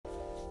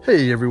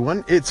Hey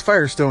everyone, it's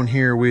Firestone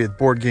here with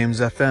Board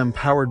Games FM,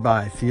 powered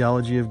by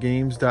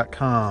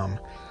theologyofgames.com.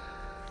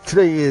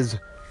 Today is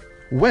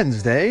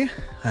Wednesday.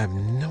 I have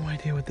no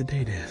idea what the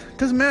date is. It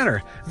doesn't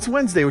matter. It's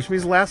Wednesday, which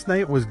means last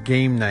night was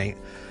game night.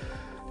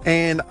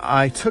 And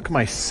I took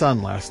my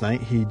son last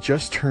night. He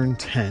just turned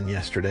 10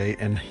 yesterday,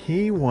 and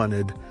he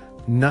wanted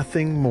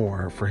nothing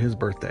more for his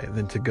birthday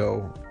than to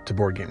go to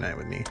board game night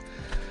with me.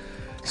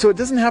 So it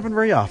doesn't happen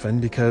very often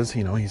because,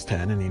 he's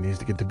 10 and he needs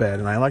to get to bed,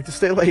 and I like to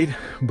stay late.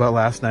 But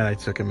last night I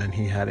took him and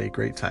he had a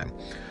great time.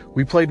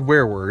 We played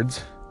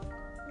Werewords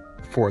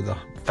for the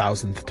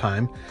 1,000th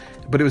time,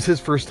 but it was his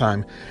first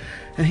time,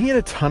 and he had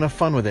a ton of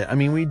fun with it. I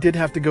mean, we did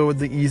have to go with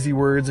the easy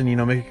words and,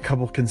 make a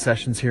couple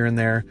concessions here and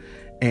there.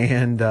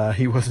 And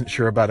he wasn't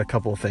sure about a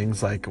couple of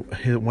things. Like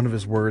one of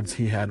his words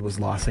he had was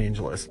Los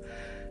Angeles.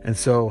 And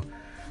so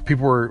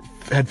people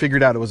had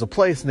figured out it was a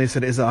place, and they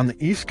said, is it on the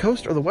East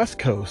Coast or the West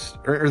Coast?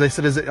 Or they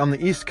said, is it on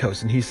the East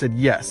Coast? And he said,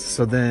 yes.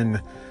 So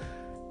then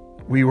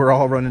we were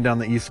all running down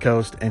the East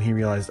Coast, and he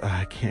realized,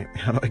 I can't,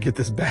 how do I get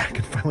this back?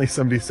 And finally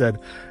somebody said,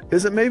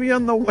 is it maybe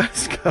on the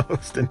West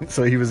Coast? And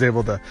so he was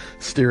able to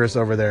steer us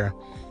over there.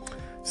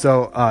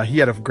 So he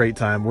had a great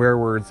time.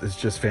 Werewords is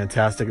just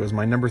fantastic. It was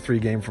my number 3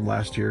 game from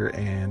last year,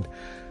 and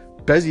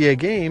Bezier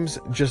Games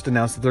just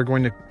announced that they're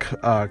going to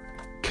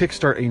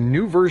kickstart a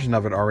new version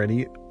of it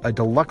already, a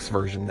deluxe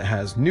version that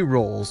has new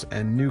rolls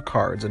and new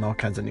cards and all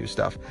kinds of new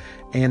stuff,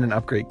 and an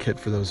upgrade kit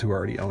for those who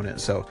already own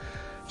it. So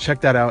check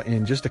that out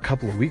in just a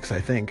couple of weeks,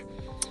 I think.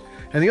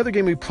 And the other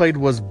game we played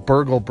was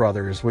Burgle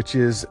Brothers, which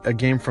is a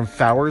game from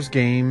Fowers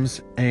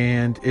Games,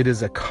 and it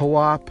is a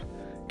co-op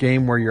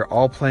game where you're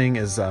all playing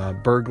as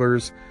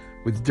burglars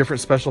with different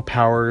special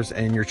powers,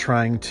 and you're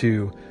trying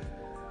to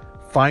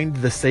find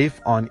the safe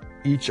on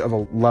each of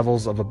the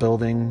levels of a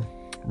building,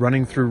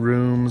 running through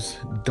rooms,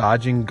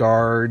 dodging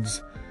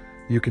guards.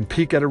 You can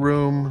peek at a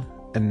room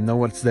and know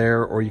what's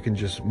there, or you can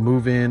just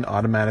move in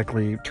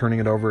automatically, turning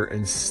it over,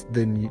 and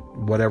then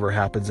whatever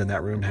happens in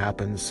that room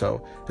happens.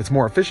 So it's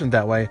more efficient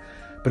that way,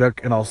 but it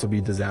can also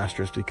be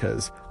disastrous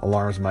because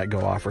alarms might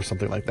go off or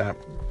something like that.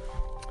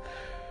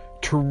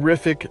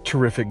 Terrific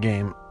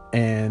game.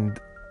 And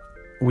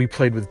we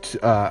played with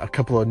a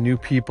couple of new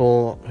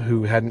people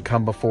who hadn't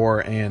come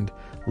before,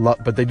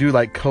 but they do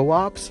like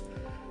co-ops.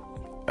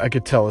 I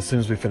could tell as soon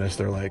as we finished,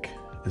 they're like,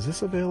 is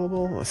this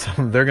available? So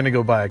they're going to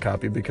go buy a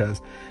copy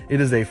because it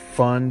is a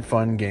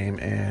fun game.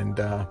 And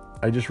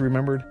I just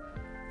remembered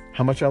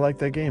how much I like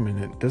that game,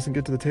 and it doesn't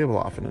get to the table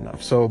often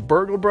enough. So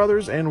Burgle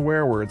Brothers and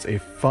Werewords, a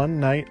fun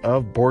night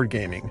of board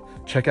gaming.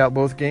 Check out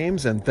both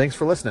games, and thanks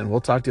for listening.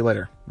 We'll talk to you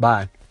later.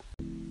 Bye.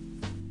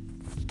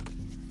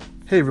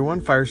 Hey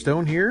everyone,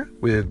 Firestone here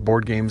with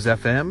Board Games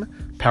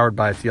FM, powered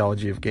by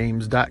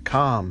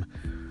theologyofgames.com.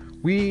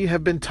 We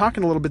have been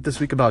talking a little bit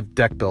this week about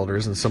deck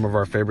builders and some of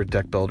our favorite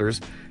deck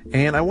builders,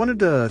 and I wanted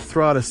to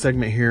throw out a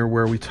segment here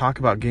where we talk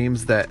about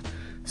games that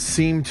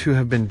seem to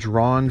have been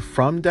drawn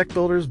from deck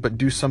builders but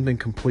do something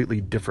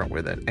completely different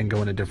with it and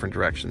go in a different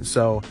direction.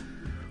 So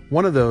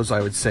one of those,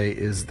 I would say,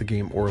 is the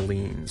game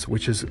Orleans,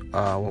 which is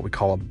what we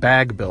call a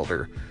bag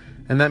builder,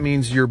 and that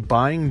means you're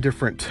buying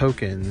different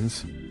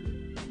tokens,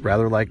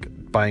 rather like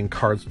buying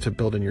cards to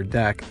build in your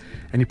deck,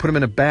 and you put them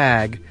in a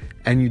bag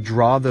and you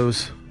draw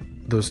those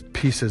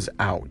pieces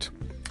out,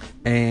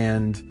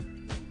 and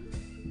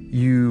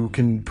you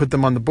can put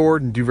them on the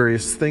board and do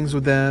various things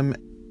with them.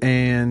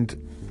 And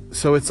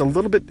so it's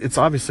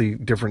obviously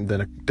different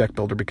than a deck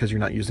builder because you're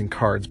not using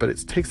cards, but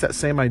it takes that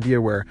same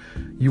idea where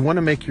you want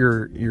to make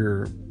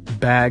your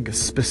bag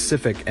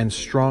specific and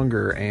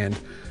stronger, and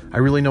I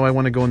really know I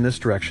want to go in this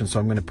direction, so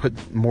I'm going to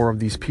put more of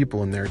these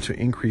people in there to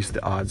increase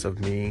the odds of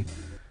me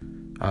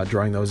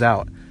drawing those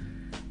out.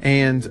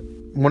 And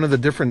one of the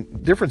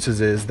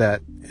differences is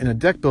that in a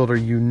deck builder,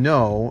 you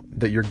know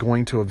that you're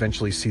going to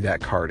eventually see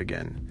that card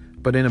again.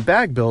 But in a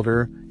bag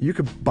builder, you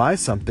could buy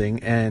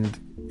something and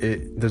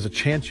there's a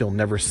chance you'll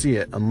never see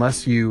it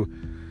unless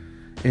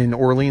in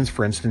Orleans,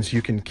 for instance,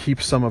 you can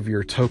keep some of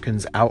your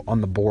tokens out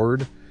on the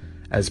board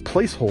as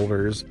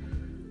placeholders,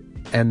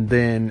 and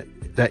then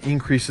that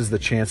increases the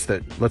chance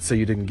that, let's say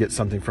you didn't get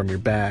something from your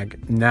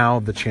bag. Now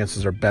the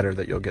chances are better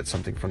that you'll get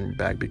something from your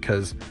bag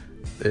because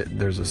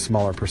there's a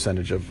smaller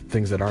percentage of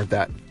things that aren't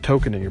that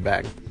token in your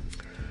bag.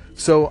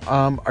 So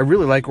I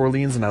really like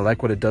Orleans, and I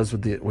like what it does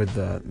with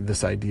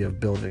this idea of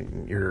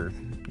building your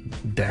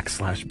deck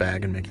 /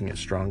 bag and making it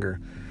stronger.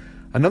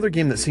 Another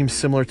game that seems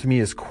similar to me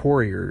is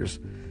Quarriors,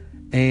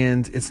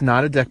 and it's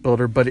not a deck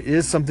builder, but it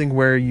is something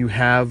where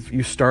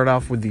you start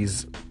off with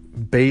these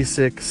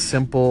basic,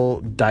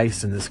 simple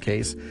dice in this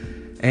case,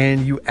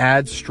 and you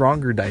add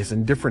stronger dice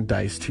and different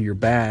dice to your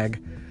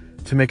bag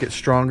to make it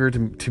stronger,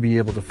 to be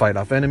able to fight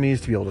off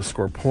enemies, to be able to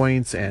score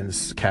points and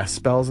cast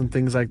spells and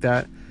things like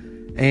that.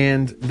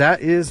 And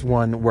that is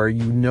one where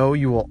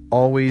you will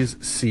always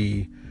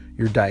see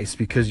your dice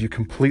because you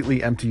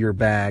completely empty your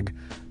bag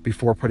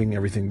before putting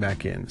everything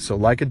back in. So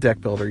like a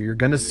deck builder, you're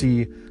going to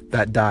see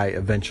that die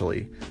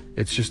eventually.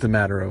 It's just a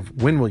matter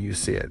of when will you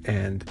see it,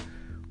 and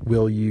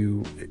will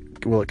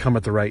it come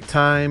at the right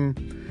time,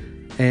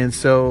 And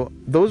so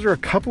those are a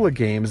couple of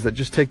games that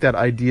just take that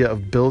idea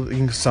of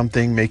building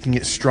something, making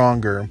it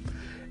stronger,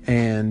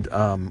 and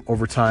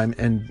over time,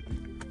 and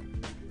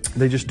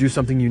they just do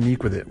something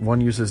unique with it.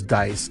 One uses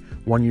dice,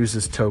 one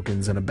uses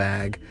tokens in a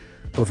bag.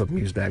 Both of them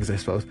use bags, I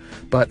suppose.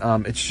 But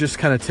it's just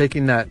kind of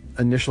taking that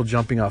initial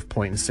jumping off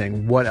point and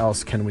saying, what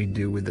else can we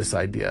do with this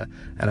idea?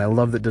 And I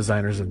love that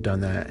designers have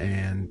done that,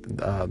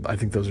 and I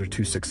think those are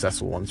two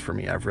successful ones for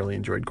me. I've really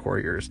enjoyed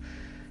Couriers,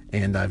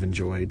 and I've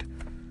enjoyed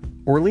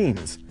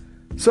Orleans.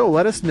 So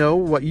let us know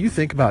what you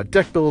think about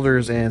deck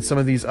builders and some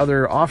of these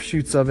other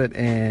offshoots of it,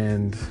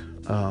 and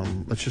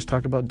let's just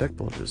talk about deck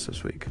builders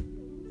this week.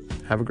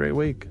 Have a great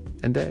week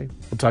and day.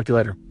 We'll talk to you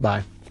later.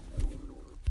 Bye.